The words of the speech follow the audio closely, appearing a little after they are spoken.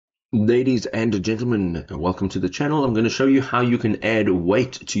Ladies and gentlemen, welcome to the channel. I'm going to show you how you can add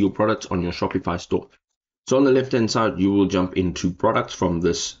weight to your products on your Shopify store. So on the left hand side, you will jump into products from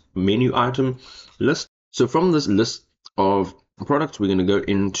this menu item list. So from this list of products, we're going to go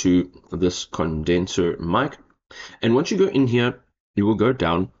into this condenser mic. And once you go in here, you will go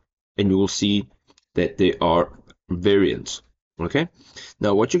down and you will see that there are variants. Okay.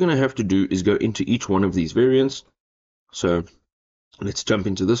 Now what you're going to have to do is go into each one of these variants. So let's jump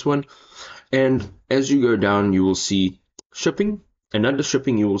into this one. And as you go down, you will see shipping. And under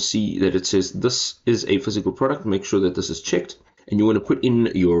shipping, you will see that it says this is a physical product. Make sure that this is checked. And you want to put in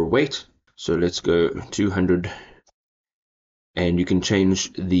your weight. So let's go 200. And you can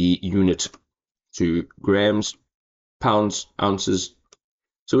change the unit to grams, pounds, ounces.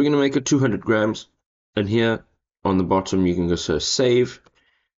 So we're going to make it 200 grams. And here on the bottom, you can go save.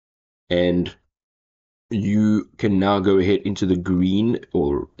 And you can now go ahead into the green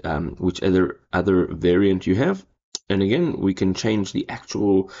or whichever other variant you have. And again, we can change the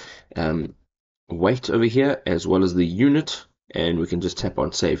actual weight over here as well as the unit, and we can just tap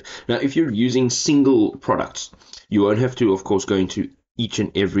on save. Now, if you're using single products, you won't have to, of course, go into each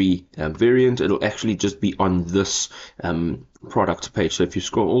and every variant. It'll actually just be on this product page. So if you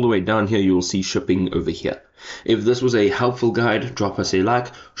scroll all the way down here, you'll see shipping over here. If this was a helpful guide, drop us a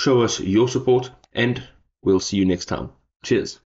like, show us your support, and we'll see you next time. Cheers.